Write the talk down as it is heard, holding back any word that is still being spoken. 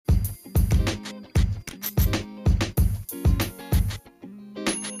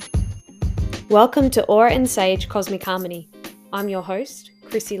Welcome to Aura and Sage Cosmic Harmony. I'm your host,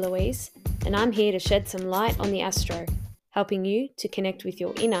 Chrissy Louise, and I'm here to shed some light on the astro, helping you to connect with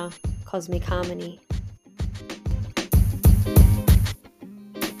your inner cosmic harmony.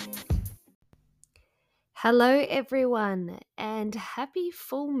 Hello everyone, and happy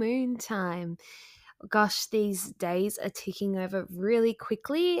full moon time. Gosh, these days are ticking over really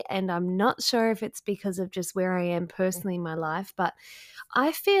quickly, and I'm not sure if it's because of just where I am personally in my life, but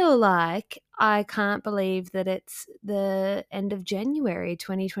I feel like I can't believe that it's the end of January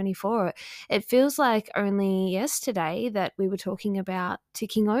 2024. It feels like only yesterday that we were talking about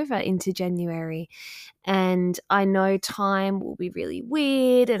ticking over into January. And I know time will be really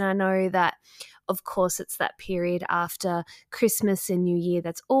weird, and I know that of course, it's that period after Christmas and New Year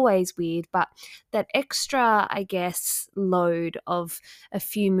that's always weird, but that extra, I guess, load of a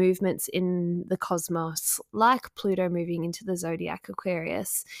few movements in the cosmos, like Pluto moving into the zodiac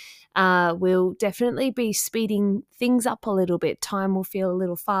Aquarius, will definitely be speeding things up a little bit. Time will feel a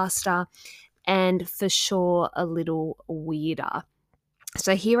little faster and for sure a little weirder.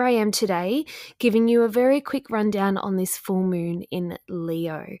 So here I am today giving you a very quick rundown on this full moon in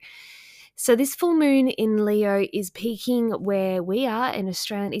Leo. So this full moon in Leo is peaking where we are in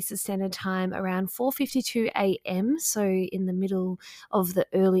Australian Eastern Standard Time around 4:52 a.m, so in the middle of the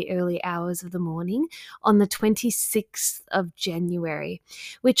early hours of the morning on the 26th of January,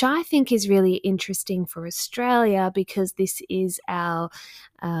 which I think is really interesting for Australia because this is our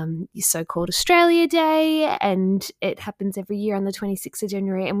so-called Australia Day, and it happens every year on the 26th of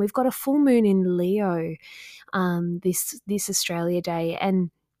January, and we've got a full moon in Leo this Australia Day. And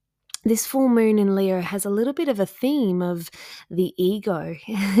this full moon in Leo has a little bit of a theme of the ego.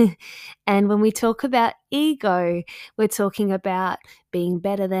 And when we talk about ego, we're talking about being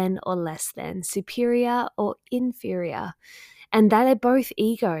better than or less than, superior or inferior. And that are both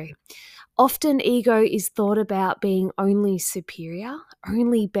ego. Often ego is thought about being only superior,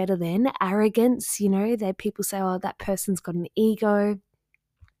 only better than, arrogance, that people say, oh, that person's got an ego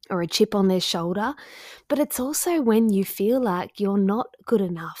or a chip on their shoulder, but it's also when you feel like you're not good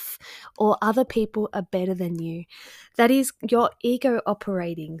enough or other people are better than you. That is your ego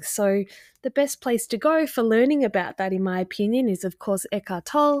operating. So the best place to go for learning about that, in my opinion, is of course Eckhart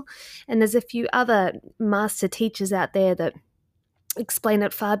Tolle, and there's a few other master teachers out there that explain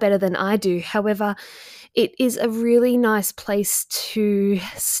it far better than I do. However, it is a really nice place to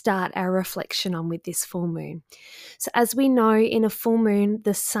start our reflection on with this full moon. So as we know, in a full moon,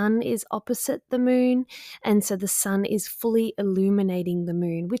 the sun is opposite the moon, and so the sun is fully illuminating the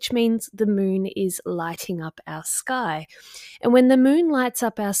moon, which means the moon is lighting up our sky. And when the moon lights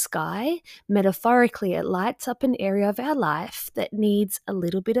up our sky, metaphorically, it lights up an area of our life that needs a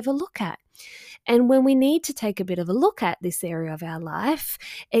little bit of a look at. And when we need to take a bit of a look at this area of our life,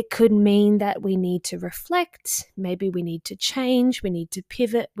 it could mean that we need to reflect, maybe we need to change, we need to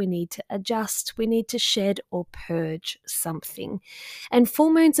pivot, we need to adjust, we need to shed or purge something. And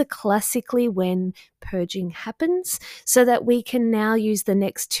full moons are classically when purging happens, so that we can now use the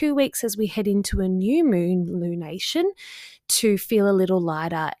next 2 weeks as we head into a new moon lunation to feel a little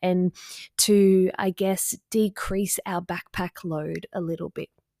lighter and to, I guess, decrease our backpack load a little bit.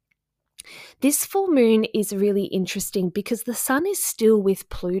 This full moon is really interesting because the sun is still with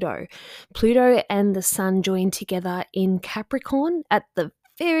Pluto. Pluto and the sun join together in Capricorn at the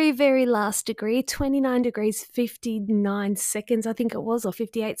very, very last degree, 29 degrees, 59 seconds, I think it was, or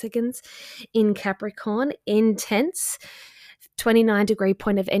 58 seconds in Capricorn, intense. 29 degree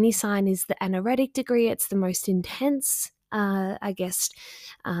point of any sign is the anaretic degree. It's the most intense,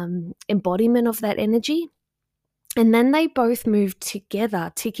 embodiment of that energy. And then they both moved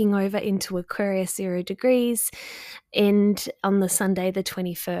together, ticking over into Aquarius 0 degrees and on the Sunday, the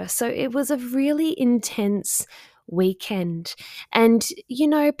 21st. So it was a really intense weekend. And,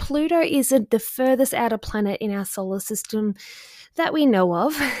 Pluto is the furthest outer planet in our solar system that we know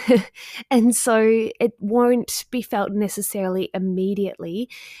of. And so it won't be felt necessarily immediately.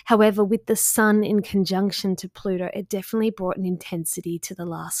 However, with the sun in conjunction to Pluto, it definitely brought an intensity to the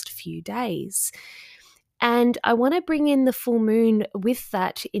last few days. And I want to bring in the full moon with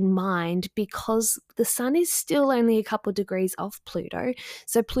that in mind because the sun is still only a couple of degrees off Pluto.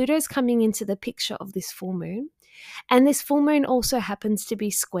 So Pluto's coming into the picture of this full moon. And this full moon also happens to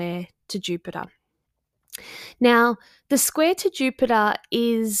be square to Jupiter. Now, the square to Jupiter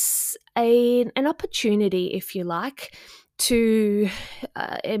is an opportunity, if you like, to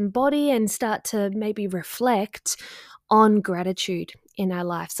embody and start to maybe reflect on gratitude in our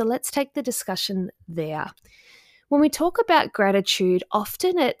life. So let's take the discussion there. When we talk about gratitude,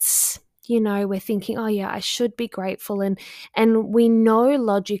 often it's We're thinking, oh yeah, I should be grateful. And we know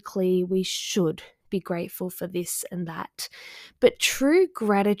logically we should be grateful for this and that. But true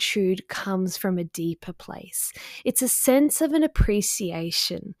gratitude comes from a deeper place. It's a sense of an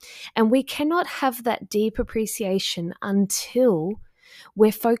appreciation. And we cannot have that deep appreciation until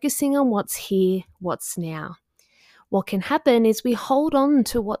we're focusing on what's here, what's now. What can happen is we hold on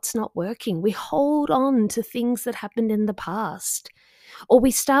to what's not working. We hold on to things that happened in the past. Or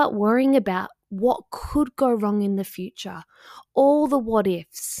we start worrying about what could go wrong in the future, all the what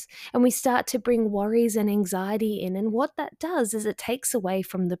ifs, and we start to bring worries and anxiety in. And what that does is it takes away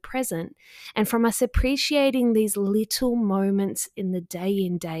from the present and from us appreciating these little moments in the day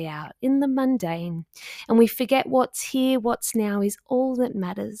in, day out, in the mundane. And we forget what's here, what's now is all that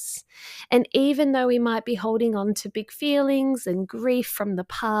matters. And even though we might be holding on to big feelings and grief from the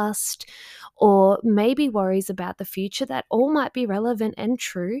past, or maybe worries about the future that all might be relevant and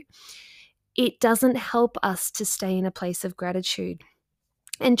true, it doesn't help us to stay in a place of gratitude.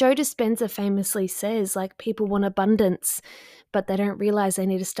 And Joe Dispenza famously says, like, people want abundance, but they don't realize they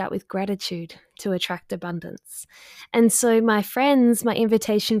need to start with gratitude to attract abundance. And so, my friends, my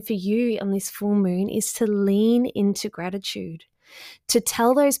invitation for you on this full moon is to lean into gratitude, to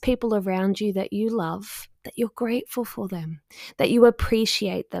tell those people around you that you love that you're grateful for them, that you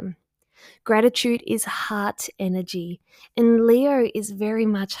appreciate them. Gratitude is heart energy, and Leo is very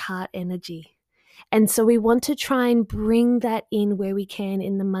much heart energy. And so we want to try and bring that in where we can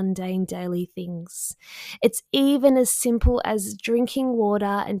in the mundane daily things. It's even as simple as drinking water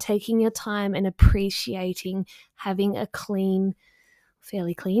and taking your time and appreciating having a clean,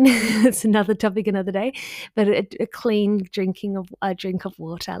 fairly clean, it's another topic another day, but a clean drink of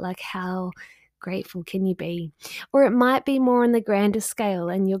water. Like, how grateful can you be? Or it might be more on the grander scale,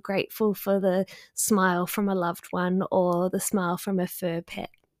 and you're grateful for the smile from a loved one or the smile from a fur pet.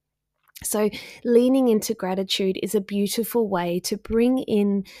 So leaning into gratitude is a beautiful way to bring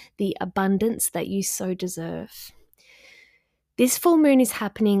in the abundance that you so deserve. This full moon is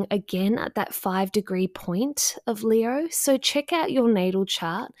happening again at that 5-degree point of Leo. So check out your natal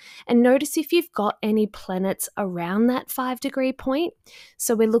chart and notice if you've got any planets around that 5-degree point.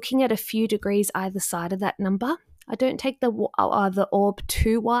 So we're looking at a few degrees either side of that number. I don't take the orb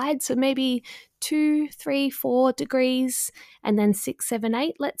too wide, so maybe 2, 3, 4 degrees, and then 6, 7,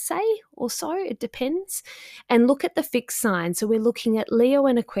 8, let's say, or so. It depends. And look at the fixed sign. So we're looking at Leo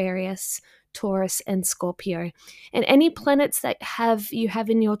and Aquarius, Taurus and Scorpio. And any planets that you have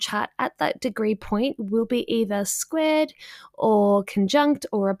in your chart at that degree point will be either squared or conjunct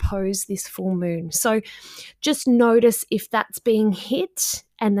or opposed this full moon. So just notice if that's being hit,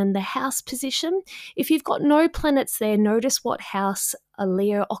 and then the house position. If you've got no planets there, notice what house a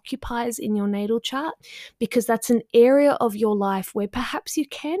Leo occupies in your natal chart, because that's an area of your life where perhaps you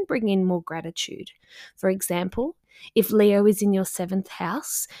can bring in more gratitude. For example, if Leo is in your 7th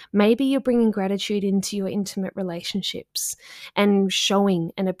house, maybe you're bringing gratitude into your intimate relationships and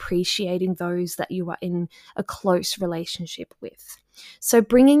showing and appreciating those that you are in a close relationship with. So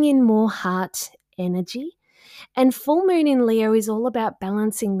bringing in more heart energy. And full moon in Leo is all about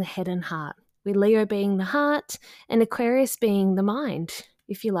balancing the head and heart, with Leo being the heart and Aquarius being the mind,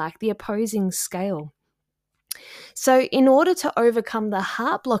 if you like, the opposing scale. So in order to overcome the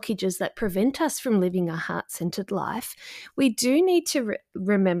heart blockages that prevent us from living a heart-centered life, we do need to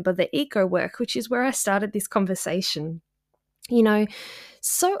remember the ego work, which is where I started this conversation.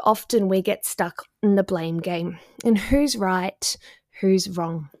 So often we get stuck in the blame game and who's right, who's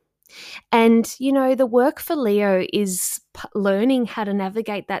wrong. And, the work for Leo is learning how to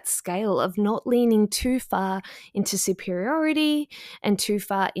navigate that scale of not leaning too far into superiority and too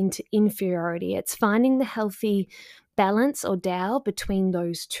far into inferiority. It's finding the healthy balance or Tao between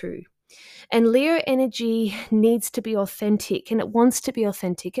those two. And Leo energy needs to be authentic, and it wants to be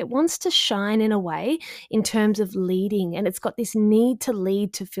authentic. It wants to shine in a way in terms of leading, and it's got this need to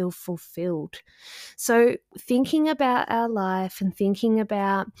lead to feel fulfilled. So thinking about our life and thinking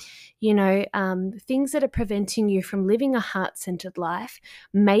about, things that are preventing you from living a heart-centered life,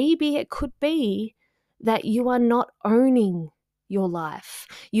 maybe it could be that you are not owning your life.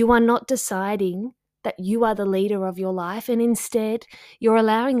 You are not deciding that you are the leader of your life, and instead you're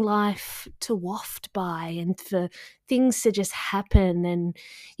allowing life to waft by and for things to just happen, and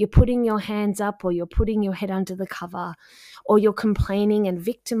you're putting your hands up or you're putting your head under the cover, or you're complaining and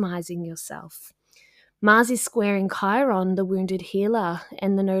victimizing yourself. Mars is squaring Chiron, the wounded healer,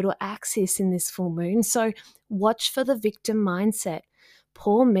 and the nodal axis in this full moon. So watch for the victim mindset.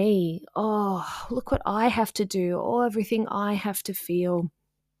 Poor me. Oh, look what I have to do. Oh, everything I have to feel.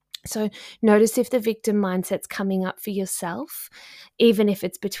 So notice if the victim mindset's coming up for yourself, even if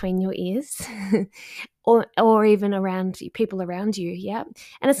it's between your ears or even around people around you. Yeah.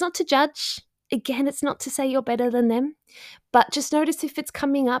 And it's not to judge. Again, it's not to say you're better than them, but just notice if it's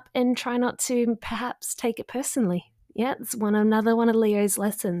coming up and try not to perhaps take it personally. Yeah, it's another one of Leo's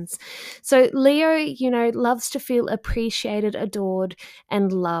lessons. So Leo, loves to feel appreciated, adored,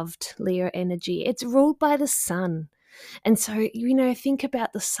 and loved. Leo energy. It's ruled by the sun. And so, think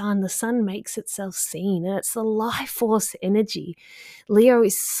about the sun. The sun makes itself seen, and it's the life force energy. Leo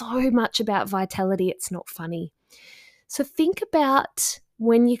is so much about vitality, it's not funny. So think about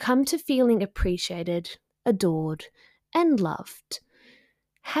when you come to feeling appreciated, adored, and loved.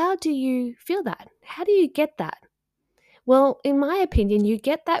 How do you feel that? How do you get that? Well, in my opinion, you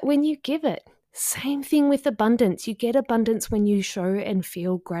get that when you give it. Same thing with abundance. You get abundance when you show and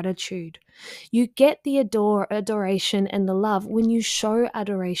feel gratitude. You get the adoration and the love when you show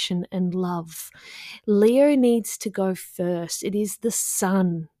adoration and love. Leo needs to go first. It is the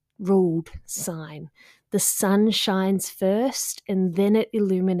sun ruled sign. The sun shines first and then it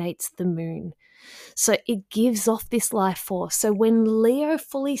illuminates the moon. So it gives off this life force. So when Leo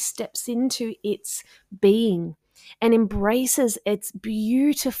fully steps into its being and embraces its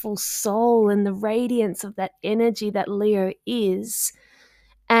beautiful soul and the radiance of that energy that Leo is,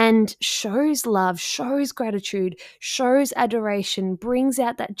 and shows love, shows gratitude, shows adoration, brings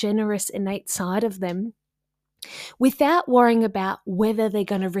out that generous innate side of them, without worrying about whether they're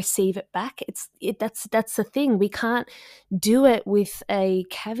going to receive it back. That's the thing. We can't do it with a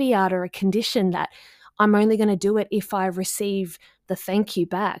caveat or a condition that I'm only going to do it if I receive the thank you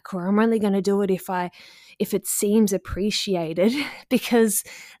back, or I'm only going to do it if it seems appreciated, because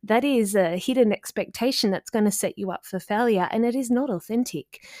that is a hidden expectation that's going to set you up for failure, and it is not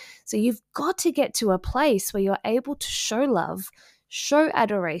authentic. So you've got to get to a place where you're able to show love, show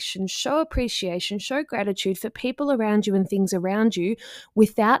adoration, show appreciation, show gratitude for people around you and things around you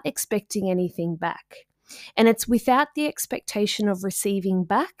without expecting anything back. And it's without the expectation of receiving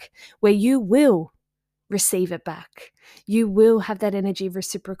back where you will receive it back. You will have that energy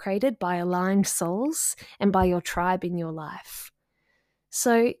reciprocated by aligned souls and by your tribe in your life.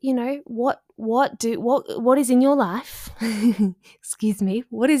 So, what is in your life? Excuse me.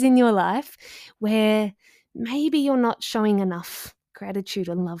 What is in your life where maybe you're not showing enough gratitude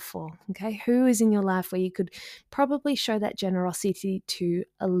and love for? Okay, who is in your life where you could probably show that generosity to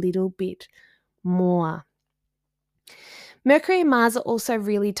a little bit more? Mercury and Mars are also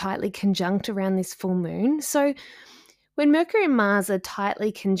really tightly conjunct around this full moon. So when Mercury and Mars are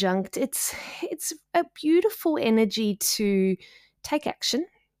tightly conjunct, it's a beautiful energy to take action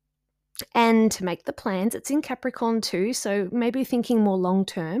and to make the plans. It's in Capricorn too, so maybe thinking more long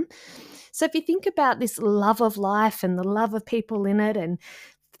term. So if you think about this love of life and the love of people in it and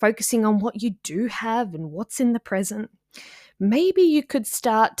focusing on what you do have and what's in the present, maybe you could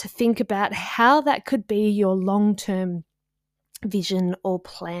start to think about how that could be your long-term vision or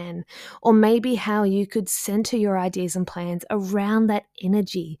plan, or maybe how you could center your ideas and plans around that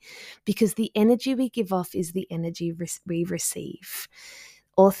energy, because the energy we give off is the energy we receive.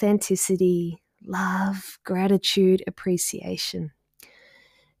 Authenticity, love, gratitude, appreciation.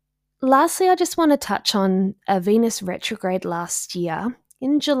 Lastly, I just want to touch on a Venus retrograde last year.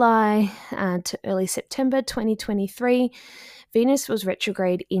 In July to early September 2023, Venus was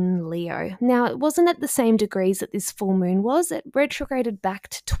retrograde in Leo. Now, it wasn't at the same degrees that this full moon was. It retrograded back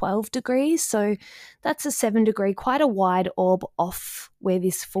to 12 degrees, so that's a 7-degree, quite a wide orb off where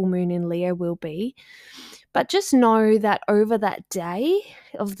this full moon in Leo will be. But just know that over that day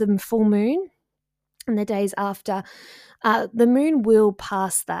of the full moon and the days after, the moon will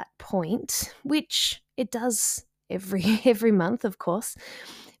pass that point, which it does every month, of course.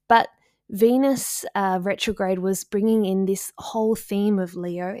 But Venus retrograde was bringing in this whole theme of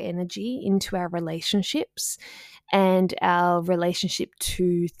Leo energy into our relationships and our relationship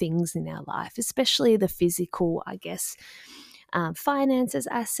to things in our life, especially the physical, I guess, finances,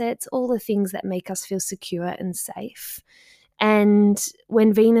 assets, all the things that make us feel secure and safe. And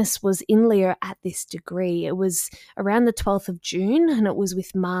when Venus was in Leo at this degree, it was around the 12th of June, and it was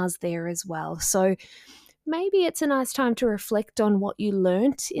with Mars there as well. So maybe it's a nice time to reflect on what you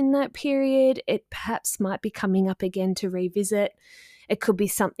learnt in that period. It perhaps might be coming up again to revisit. It could be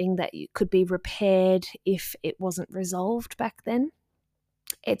something that could be repaired if it wasn't resolved back then.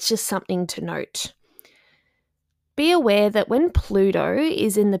 It's just something to note. Be aware that when Pluto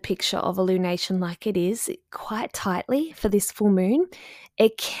is in the picture of a lunation like it is, quite tightly for this full moon,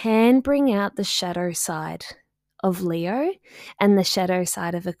 it can bring out the shadow side of Leo and the shadow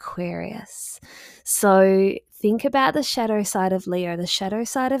side of Aquarius. So think about the shadow side of Leo. The shadow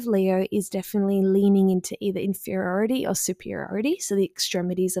side of Leo is definitely leaning into either inferiority or superiority, so the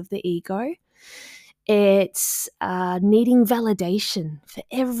extremities of the ego. It's needing validation for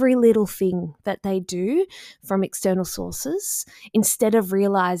every little thing that they do from external sources, instead of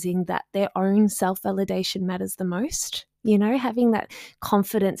realizing that their own self-validation matters the most. You know, having that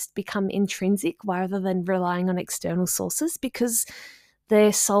confidence become intrinsic rather than relying on external sources, because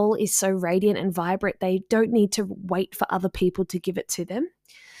their soul is so radiant and vibrant, they don't need to wait for other people to give it to them.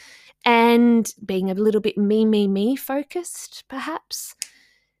 And being a little bit me focused, perhaps.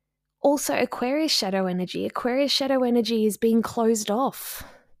 Also, Aquarius shadow energy. Aquarius shadow energy is being closed off,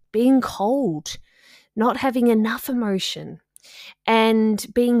 being cold, not having enough emotion, and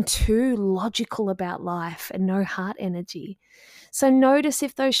being too logical about life and no heart energy. So notice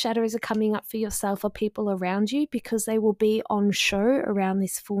if those shadows are coming up for yourself or people around you, because they will be on show around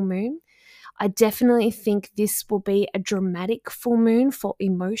this full moon. I definitely think this will be a dramatic full moon for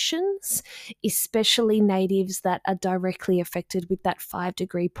emotions, especially natives that are directly affected with that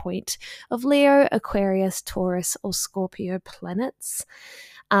 5-degree point of Leo, Aquarius, Taurus, or Scorpio planets.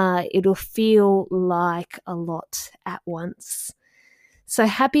 It'll feel like a lot at once. So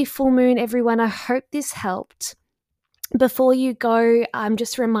happy full moon, everyone. I hope this helped. Before you go, I'm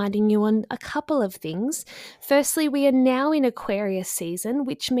just reminding you on a couple of things. Firstly, we are now in Aquarius season,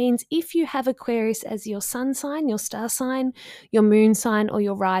 which means if you have Aquarius as your sun sign, your star sign, your moon sign, or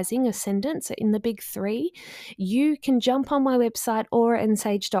your rising ascendant, so in the big three, you can jump on my website,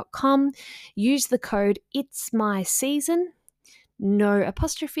 auraandsage.com, use the code It's My Season, no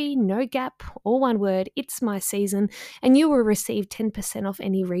apostrophe, no gap, all one word, It's My Season, and you will receive 10% off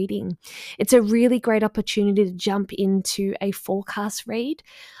any reading. It's a really great opportunity to jump into a forecast read.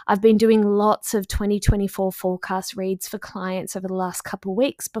 I've been doing lots of 2024 forecast reads for clients over the last couple of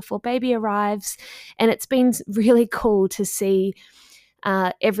weeks before baby arrives, and it's been really cool to see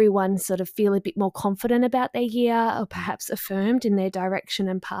everyone sort of feel a bit more confident about their year, or perhaps affirmed in their direction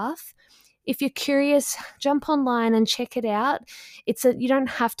and path. If you're curious, jump online and check it out. You don't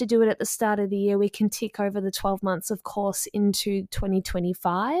have to do it at the start of the year. We can tick over the 12 months, of course, into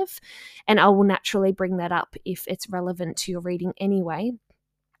 2025, and I will naturally bring that up if it's relevant to your reading anyway.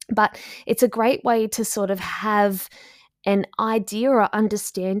 But it's a great way to sort of have an idea or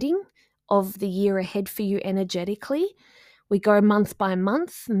understanding of the year ahead for you energetically. We go month by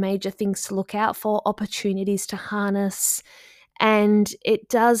month, major things to look out for, opportunities to harness, and it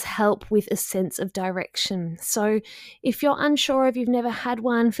does help with a sense of direction. So if you're unsure, if you've never had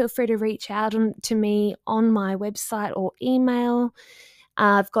one, feel free to reach out to me on my website or email.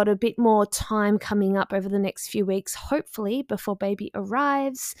 I've got a bit more time coming up over the next few weeks, hopefully, before baby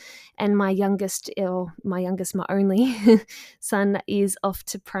arrives. And my only son is off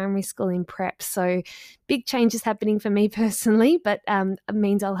to primary school in prep. So big changes happening for me personally, but it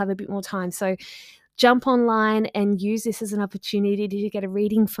means I'll have a bit more time. So jump online and use this as an opportunity to get a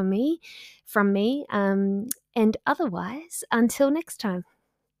reading from me. And otherwise, until next time.